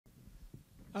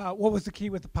What was the key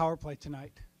with the power play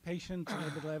tonight? Patience, a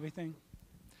little bit of everything?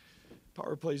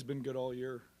 Power play's been good all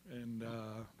year, and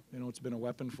it's been a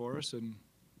weapon for us. And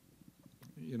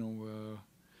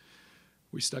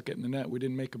we stuck it in the net. We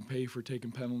didn't make them pay for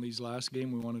taking penalties last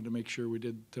game. We wanted to make sure we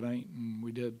did tonight, and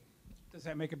we did. Does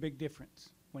that make a big difference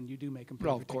when you do make them pay?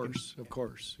 Well, of course. If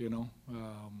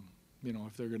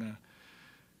they're gonna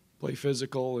play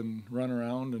physical and run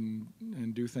around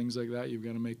and do things like that, you've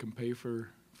got to make them pay for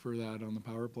that on the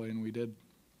power play, and we did.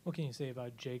 What can you say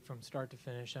about Jake from start to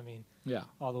finish? I mean, Yeah.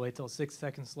 all the way till 6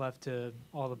 seconds left to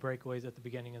all the breakaways at the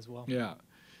beginning as well. Yeah.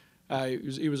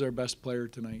 He was our best player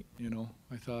tonight,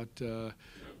 I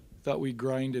thought we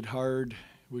grinded hard.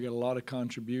 We got a lot of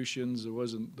contributions. It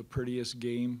wasn't the prettiest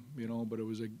game, but it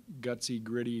was a gutsy,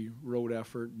 gritty road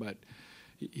effort. But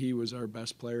he was our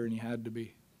best player, and he had to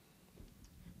be.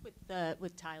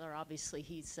 With Tyler, obviously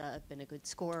he's been a good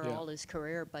scorer Yeah. all his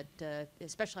career, but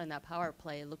especially on that power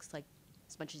play, it looks like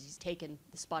as much as he's taken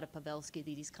the spot of Pavelski,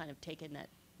 that he's kind of taken that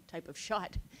type of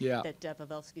shot Yeah. that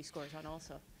Pavelski scores on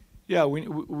also. Yeah,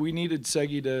 we needed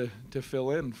Segi to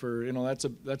fill in for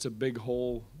that's a big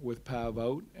hole with Pav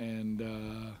out, and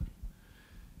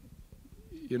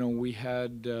we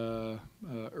had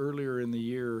earlier in the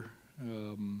year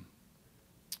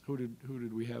who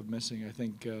did we have missing? I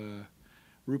think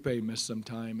Rupe missed some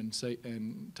time,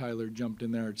 and Tyler jumped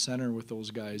in there at center with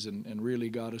those guys and really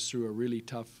got us through a really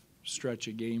tough stretch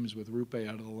of games with Rupe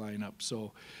out of the lineup.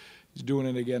 So he's doing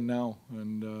it again now,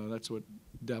 and that's what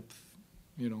depth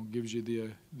gives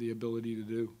you the ability to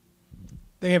do.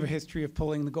 They have a history of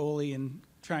pulling the goalie and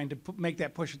trying to make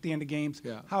that push at the end of games.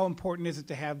 Yeah. How important is it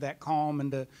to have that calm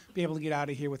and to be able to get out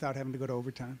of here without having to go to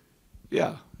overtime?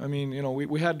 Yeah, I mean,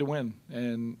 we had to win,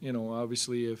 and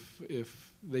obviously if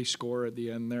they score at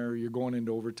the end there, you're going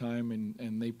into overtime,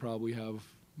 and they probably have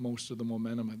most of the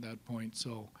momentum at that point.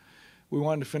 So we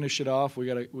wanted to finish it off.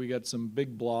 We got some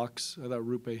big blocks. I thought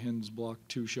Rupe Hins blocked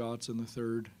 2 shots in the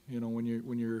third.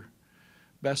 When your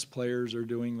best players are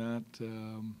doing that,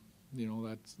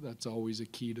 that's always a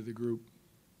key to the group.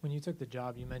 When you took the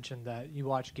job, you mentioned that you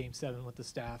watched Game 7 with the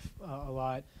staff a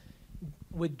lot.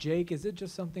 With Jake, is it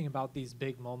just something about these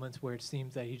big moments where it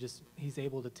seems that he's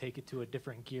able to take it to a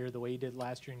different gear the way he did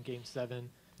last year in Game 7?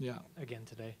 Yeah. Again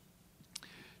today.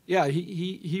 Yeah,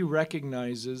 he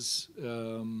recognizes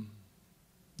the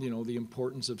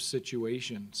importance of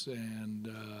situations, and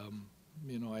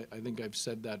I think I've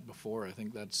said that before. I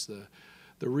think that's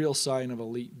the real sign of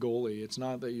elite goalie. It's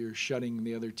not that you're shutting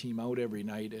the other team out every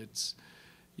night. It's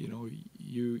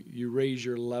you raise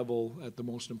your level at the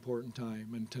most important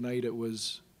time, and tonight it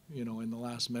was in the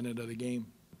last minute of the game.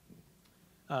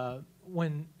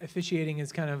 When officiating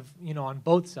is kind of on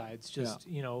both sides, just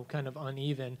kind of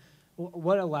uneven,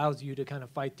 what allows you to kind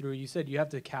of fight through? You said you have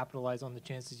to capitalize on the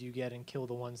chances you get and kill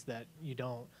the ones that you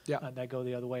don't, that go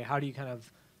the other way. How do you kind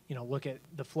of look at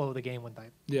the flow of the game when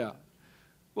that? Yeah.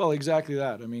 Well, exactly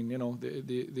that. I mean,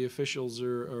 the officials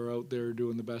are out there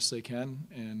doing the best they can,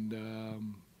 and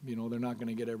they're not going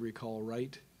to get every call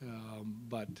right.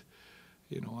 But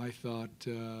I thought,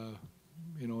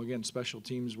 again, special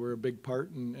teams were a big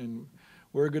part, and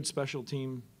we're a good special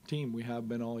team. We have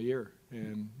been all year,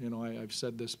 and I've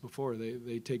said this before.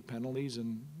 They take penalties,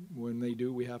 and when they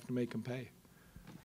do, we have to make them pay.